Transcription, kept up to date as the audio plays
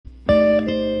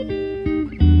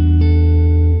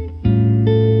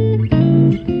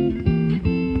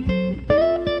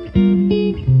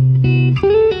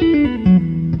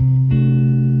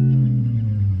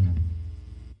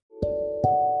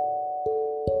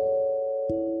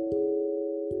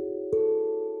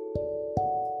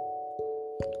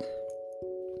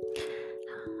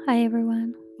Hi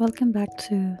everyone, welcome back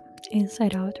to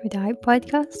Inside Out with I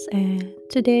podcast. And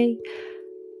today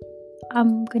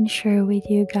I'm gonna share with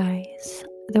you guys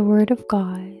the Word of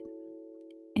God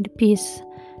and the peace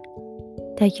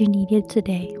that you needed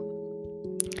today.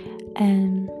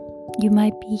 And you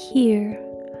might be here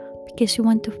because you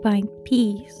want to find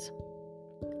peace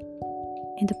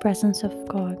in the presence of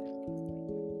God.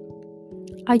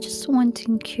 I just want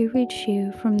to encourage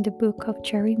you from the book of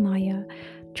Jeremiah,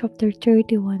 chapter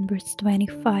 31, verse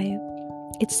 25.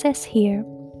 It says here,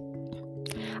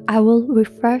 I will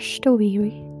refresh the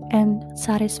weary and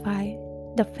satisfy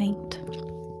the faint.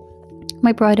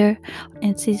 My brother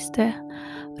and sister,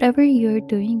 whatever you're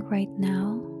doing right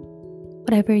now,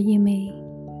 whatever you may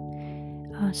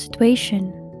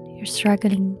situation you're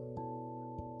struggling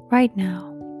right now,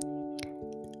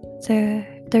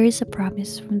 there is a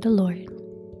promise from the Lord.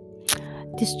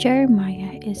 This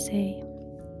Jeremiah is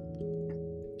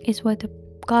what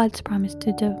God's promise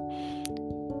to the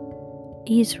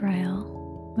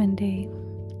Israel when they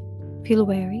feel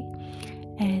weary,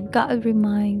 and God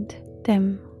remind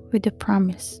them with the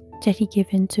promise that He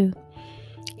given to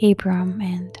Abram.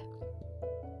 And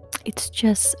it's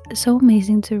just so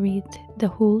amazing to read the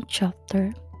whole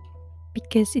chapter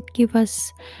because it gives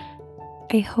us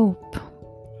a hope.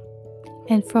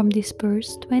 And from this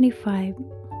verse 25,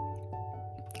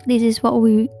 this is what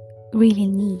we really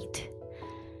need.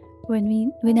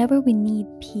 Whenever we need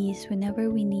peace, whenever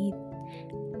we need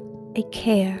a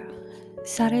care,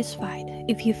 satisfied,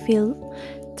 if you feel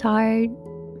tired,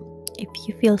 if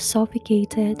you feel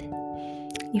suffocated,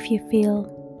 if you feel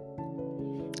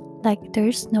like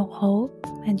there's no hope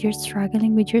and you're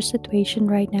struggling with your situation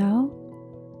right now,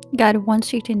 God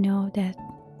wants you to know that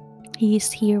He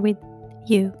is here with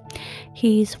you.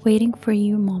 He is waiting for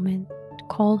your moment to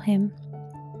call Him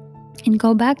and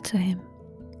go back to Him.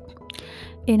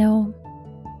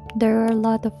 There are a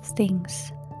lot of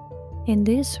things in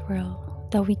this world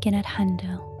that we cannot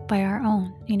handle by our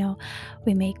own.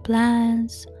 We make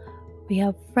plans, we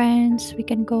have friends we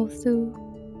can go through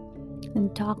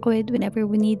and talk with whenever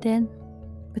we need them.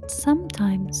 But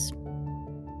sometimes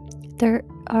there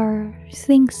are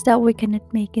things that we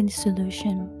cannot make any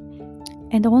solution,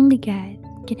 and only God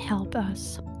can help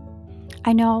us.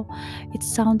 I know it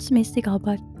sounds mystical,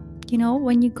 but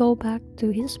when you go back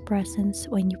to His presence,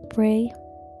 when you pray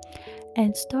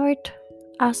and start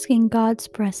asking God's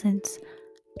presence,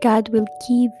 God will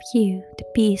give you the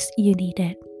peace you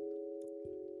needed.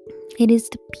 It is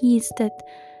the peace that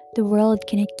the world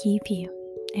cannot give you.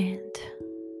 And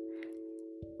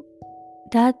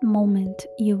that moment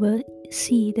you will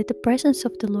see that the presence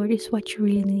of the Lord is what you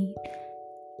really need.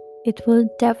 It will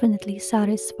definitely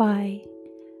satisfy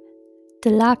the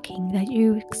lacking that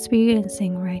you're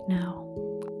experiencing right now.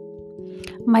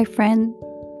 My friend,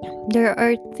 there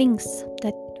are things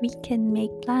that we can make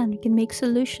plan, we can make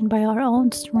solution by our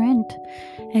own strength,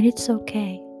 and it's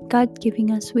okay. God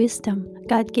giving us wisdom,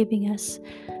 God giving us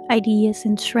ideas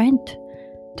and strength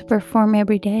to perform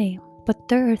every day. But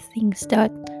there are things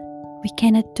that we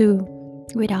cannot do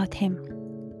without Him.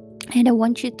 And I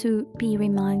want you to be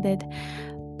reminded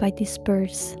by this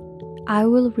verse, I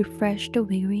will refresh the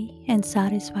weary and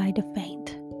satisfy the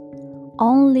faint.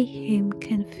 Only Him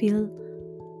can fill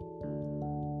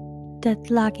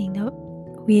that lacking that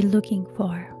we're looking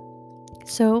for.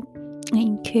 So I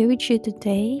encourage you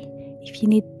today, if you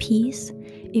need peace,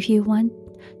 if you want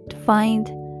to find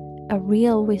a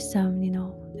real wisdom,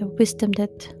 the wisdom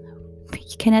that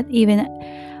you cannot even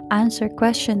answer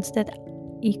questions that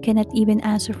you cannot even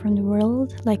answer from the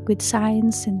world, like with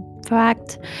science and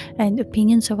fact and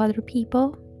opinions of other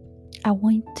people, I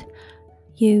want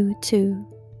you to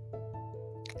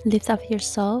lift up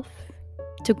yourself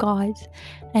to God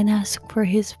and ask for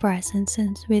His presence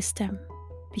and wisdom,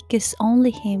 because only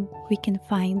Him we can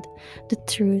find the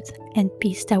truth and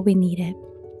peace that we needed.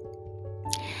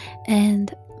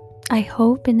 And I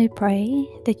hope and I pray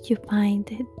that you find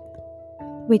it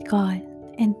with God,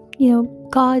 and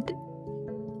God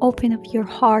open up your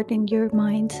heart and your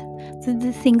mind to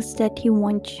the things that He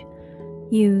wants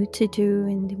you to do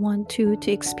and want you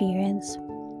to experience.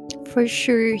 For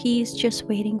sure, He is just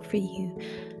waiting for you.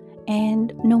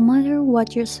 And no matter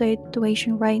what your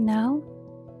situation right now,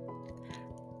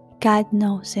 God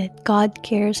knows it. God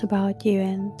cares about you,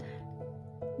 and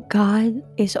God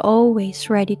is always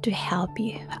ready to help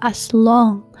you as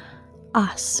long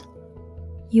as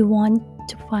you want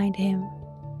to find Him.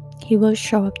 He will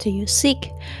show up to you.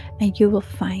 Seek and you will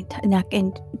find. Knock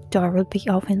and the door will be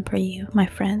open for you, my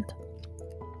friend.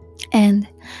 And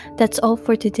that's all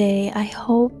for today. I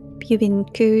hope you've been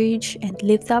encouraged and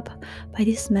lifted up by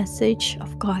this message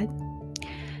of God.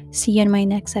 See you in my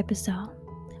next episode.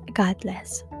 God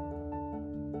bless.